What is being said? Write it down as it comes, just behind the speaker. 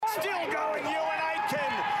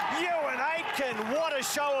What a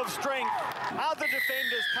show of strength. Other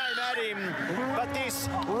defenders came at him, but this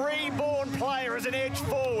reborn player as an edge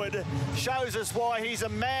forward shows us why he's a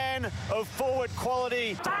man of forward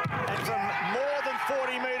quality. And from more than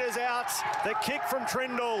 40 metres out, the kick from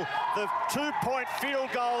Trindle, the 2-point field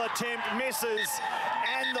goal attempt misses,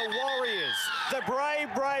 and the Warriors, the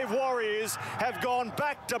brave Warriors, have gone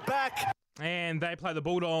back to back. And they play the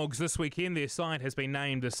Bulldogs this weekend. Their side has been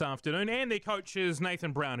named this afternoon. And their coach is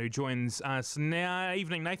Nathan Brown, who joins us now.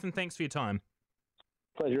 Evening, Nathan. Thanks for your time.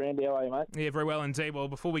 Pleasure, Andy. How are you, mate? Yeah, very well indeed. Well,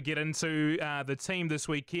 before we get into the team this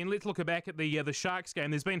weekend, let's look back at the Sharks game.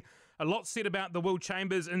 There's been a lot said about the Will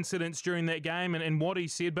Chambers incidents during that game and what he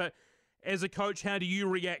said. But as a coach, how do you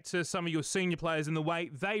react to some of your senior players and the way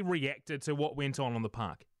they reacted to what went on the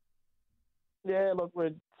park? Yeah, look,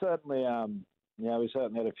 we're certainly... we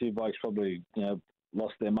certainly had a few blokes probably,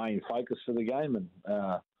 lost their main focus for the game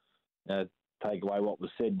and take away what was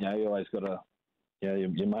said. You always got to,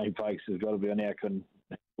 your main focus has got to be on how can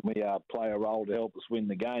we play a role to help us win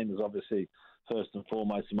the game is obviously first and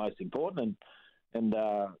foremost the most important. And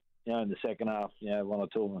in the second half, one or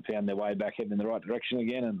two of them found their way back heading in the right direction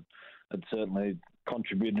again, and it certainly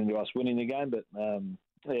contributed to us winning the game. But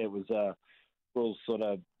it was. Will sort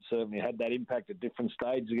of certainly had that impact at different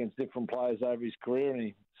stages against different players over his career, and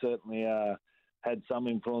he certainly had some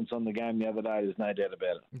influence on the game the other day. There's no doubt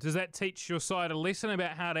about it. Does that teach your side a lesson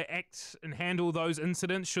about how to act and handle those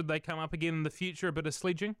incidents should they come up again in the future? A bit of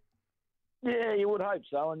sledging? Yeah, you would hope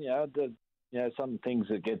so. And some things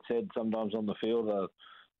that get said sometimes on the field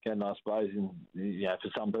can, I suppose, for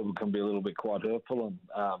some people can be a little bit quite hurtful, and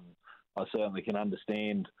I certainly can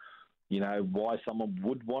understand. Why someone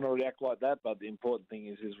would want to react like that, but the important thing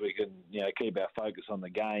is we can, keep our focus on the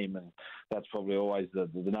game, and that's probably always the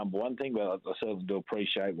number one thing. But I certainly do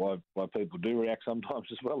appreciate why people do react sometimes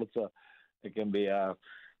as well. It can be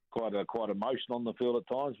quite emotional on the field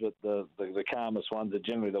at times, but the calmest ones are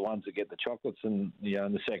generally the ones that get the chocolates. And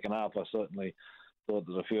in the second half, I certainly thought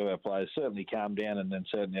that a few of our players certainly calmed down and then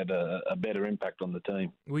certainly had a better impact on the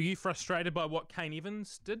team. Were you frustrated by what Kane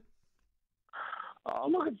Evans did? Oh,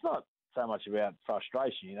 look, it's not so much about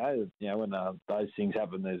frustration, when those things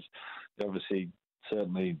happen, there's obviously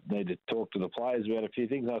certainly need to talk to the players about a few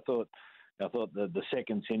things. I thought the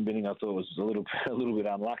second sin binning was a little bit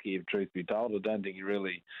unlucky, if truth be told. I don't think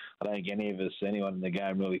any of us, anyone in the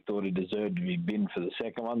game really thought he deserved to be binned for the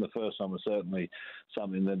second one. The first one was certainly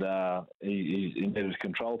something that he needed to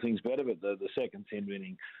control things better, but the second sin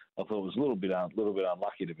binning I thought was a little bit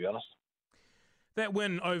unlucky, to be honest. That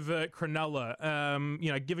win over Cronulla,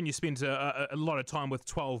 given you spent a lot of time with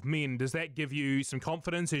 12 men, does that give you some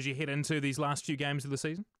confidence as you head into these last few games of the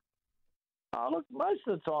season? Look, most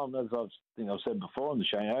of the time, as I've said before on the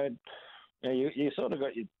show, you sort of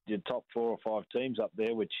got your top 4 or 5 teams up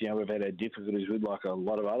there, which we've had our difficulties with, like a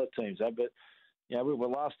lot of other teams have. But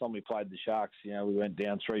last time we played the Sharks, we went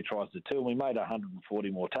down 3 tries to 2, and we made 140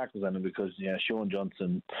 more tackles on them because Sean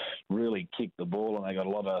Johnson really kicked the ball, and they got a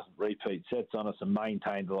lot of repeat sets on us and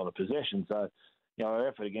maintained a lot of possession. So, our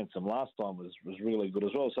effort against them last time was really good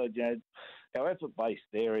as well. So, our effort-based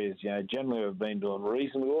areas, generally we've been doing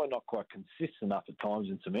reasonably well. Not quite consistent enough at times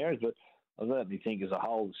in some areas, but I certainly think as a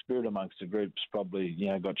whole, the spirit amongst the groups probably,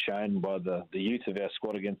 got shown by the youth of our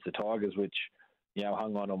squad against the Tigers, which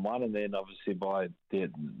hung on one, and then obviously by the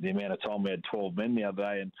amount of time we had 12 men the other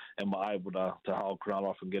day and were able to hold Cronulla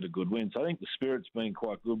off and get a good win. So I think the spirit's been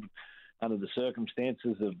quite good under the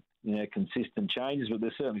circumstances of consistent changes, but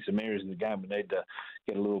there's certainly some areas in the game we need to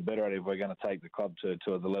get a little better at if we're going to take the club to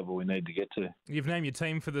the level we need to get to. You've named your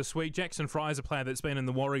team for this week. Jackson Fry's a player that's been in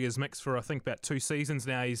the Warriors mix for I think about 2 seasons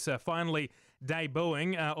now. He's finally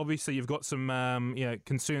debuting. Obviously you've got some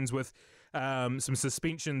concerns with some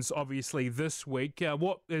suspensions obviously this week.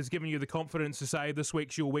 What has given you the confidence to say this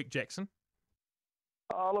week's your week, Jackson?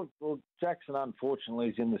 Oh, look, well, Jackson unfortunately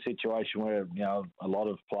is in the situation where a lot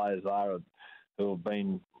of players are who have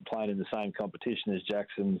been playing in the same competition as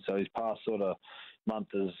Jackson. So his past sort of month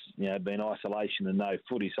has been isolation and no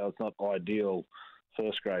footy, so it's not ideal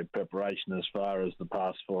first grade preparation as far as the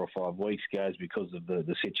past 4 or 5 weeks goes because of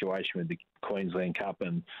the situation with the Queensland Cup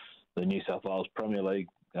and the New South Wales Premier League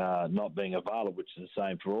not being available, which is the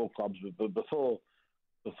same for all clubs. But before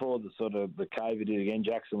the sort of the COVID hit again,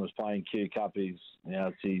 Jackson was playing Q Cup. He's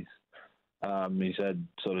had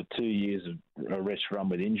sort of 2 years of a rest run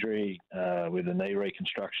with injury, with a knee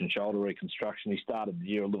reconstruction, shoulder reconstruction. He started the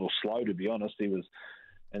year a little slow, to be honest.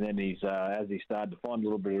 And then he's as he started to find a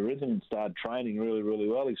little bit of rhythm and started training really, really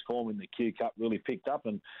well, his form in the Q Cup really picked up,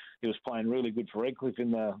 and he was playing really good for Redcliffe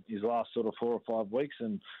in his last sort of 4 or 5 weeks.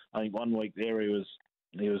 And I think 1 week there he was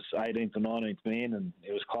he was 18th or 19th man, and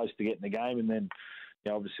he was close to getting the game. And then,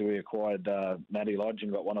 obviously we acquired Matty Lodge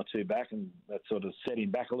and got one or two back, and that sort of set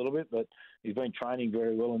him back a little bit. But he's been training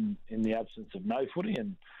very well in the absence of no footy,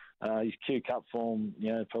 and his Q Cup form,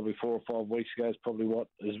 probably 4 or 5 weeks ago is probably what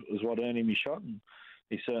earned him his shot. And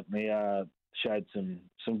he certainly showed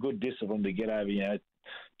some good discipline to get over,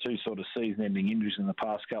 2 sort of season-ending injuries in the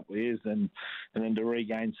past couple of years, and then to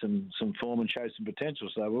regain some form and show some potential.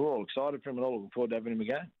 So we're all excited for him and all looking forward to having him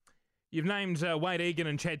again. You've named Wade Egan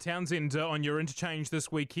and Chad Townsend on your interchange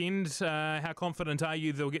this weekend. How confident are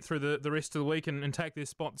you they'll get through the rest of the week and take their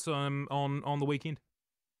spots on the weekend?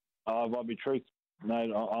 I'll be truth. No,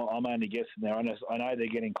 I'm only guessing there. I know they're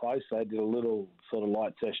getting close. They did a little sort of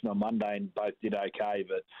light session on Monday and both did okay,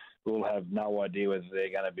 but we'll have no idea whether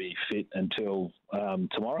they're going to be fit until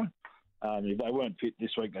tomorrow. If they weren't fit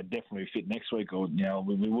this week, they'd definitely be fit next week. Or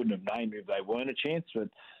we wouldn't have named if they weren't a chance. But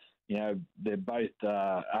they both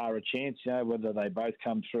are a chance. Whether they both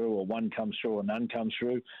come through or one comes through or none comes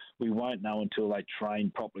through, we won't know until they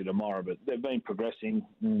train properly tomorrow. But they've been progressing,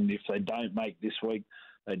 and if they don't make this week,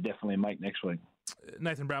 they definitely make next week.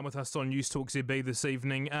 Nathan Brown with us on News Talk ZB this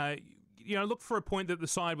evening. Look for a point that the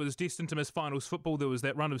side was destined to miss finals football. There was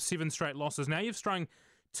that run of 7 straight losses. Now you've strung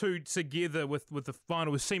 2 together with the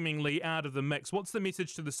finals seemingly out of the mix. What's the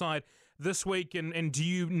message to the side this week, and do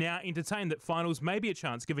you now entertain that finals may be a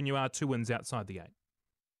chance given you are 2 wins outside the 8?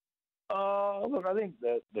 Look, I think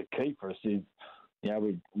the key for us is,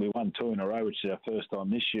 we won 2 in a row, which is our first time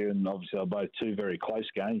this year, and obviously they're both 2 very close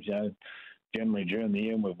games. Generally during the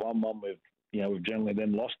year we've won one, we've generally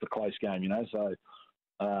then lost the close game. So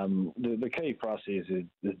the key for us is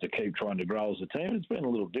to keep trying to grow as a team. It's been a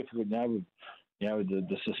little difficult now with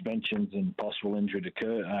the suspensions and possible injury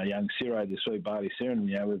to young Ciro this week, Bailey Siren.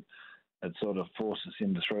 It sort of forced us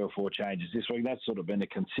into 3 or 4 changes this week. That's sort of been a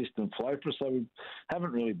consistent flow for us. So we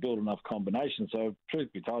haven't really built enough combinations. So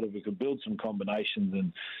truth be told, if we could build some combinations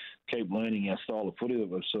and keep learning our style of footy that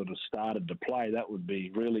we've sort of started to play, that would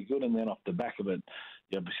be really good. And then off the back of it,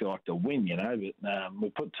 you obviously like to win, But we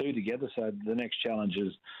put 2 together. So the next challenge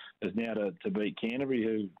is now to beat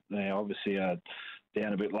Canterbury, who obviously are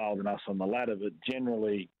down a bit lower than us on the ladder, but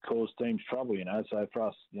generally cause teams trouble, So for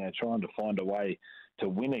us, trying to find a way to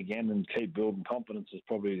win again and keep building confidence is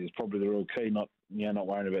probably the real key. Not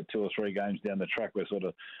worrying about 2 or 3 games down the track. We're sort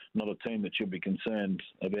of not a team that should be concerned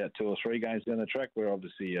about 2 or 3 games down the track. Where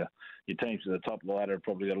obviously your teams at the top of the ladder have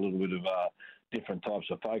probably got a little bit of different types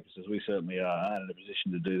of focuses. We certainly aren't in a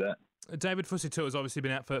position to do that. David Fusitu'a has obviously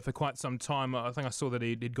been out for quite some time. I think I saw that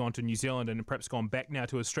he'd gone to New Zealand and perhaps gone back now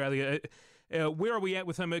to Australia. Where are we at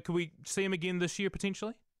with him? Could we see him again this year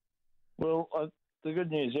potentially? Well, the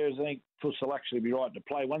good news there is I think Fuss will actually be right to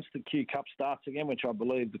play. Once the Q Cup starts again, which I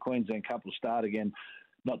believe the Queensland Cup will start again,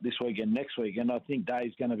 not this weekend, next weekend, I think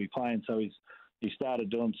Dave's going to be playing. So he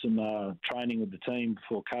started doing some training with the team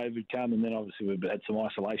before COVID came, and then obviously we've had some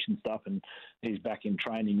isolation stuff, and he's back in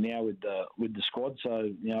training now with the squad.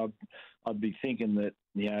 So I'd be thinking that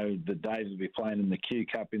that Dave will be playing in the Q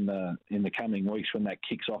Cup in the coming weeks when that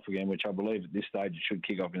kicks off again, which I believe at this stage it should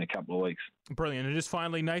kick off in a couple of weeks. Brilliant. And just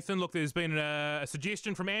finally, Nathan, look, there's been a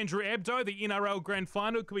suggestion from Andrew Abdo, the NRL Grand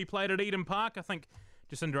Final could be played at Eden Park. I think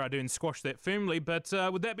Jacinda Ardern squashed that firmly, but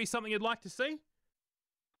would that be something you'd like to see?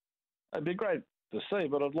 It'd be great to see,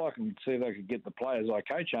 but I'd like them to see if they could get the players like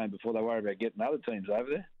coach home before they worry about getting other teams over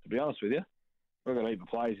there, to be honest with you. We've got a heap of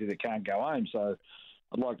players here that can't go home, so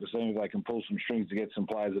I'd like to see if they can pull some strings to get some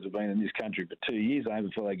players that have been in this country for 2 years home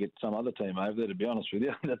before they get some other team over there, to be honest with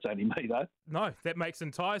you. That's only me, though. No, that makes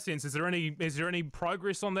entire sense. Is there any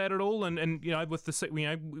progress on that at all? And with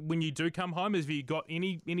the when you do come home, have you got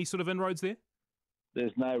any sort of inroads there?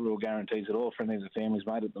 There's no real guarantees at all for any of the families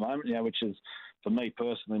made at the moment, which is, for me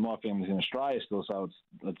personally, my family's in Australia still, so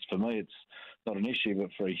it's for me, it's not an issue, but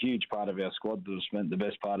for a huge part of our squad that have spent the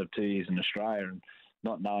best part of 2 years in Australia and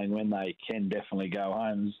not knowing when they can definitely go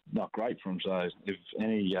home is not great for them. So if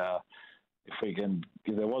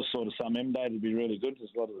there was sort of some end date, it'd be really good, because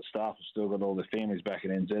a lot of the staff have still got all their families back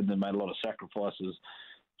in NZ and they made a lot of sacrifices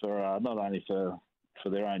for not only for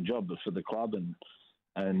their own job, but for the club,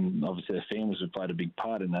 and obviously their families have played a big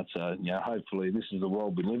part in that. So, hopefully this is the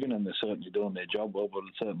world we live in, and they're certainly doing their job well, but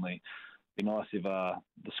it'd certainly be nice if the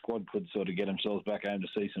squad could sort of get themselves back home to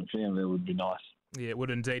see some family. It would be nice. Yeah, it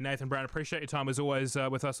would indeed. Nathan Brown, appreciate your time as always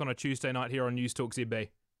with us on a Tuesday night here on News Talk ZB.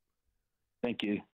 Thank you.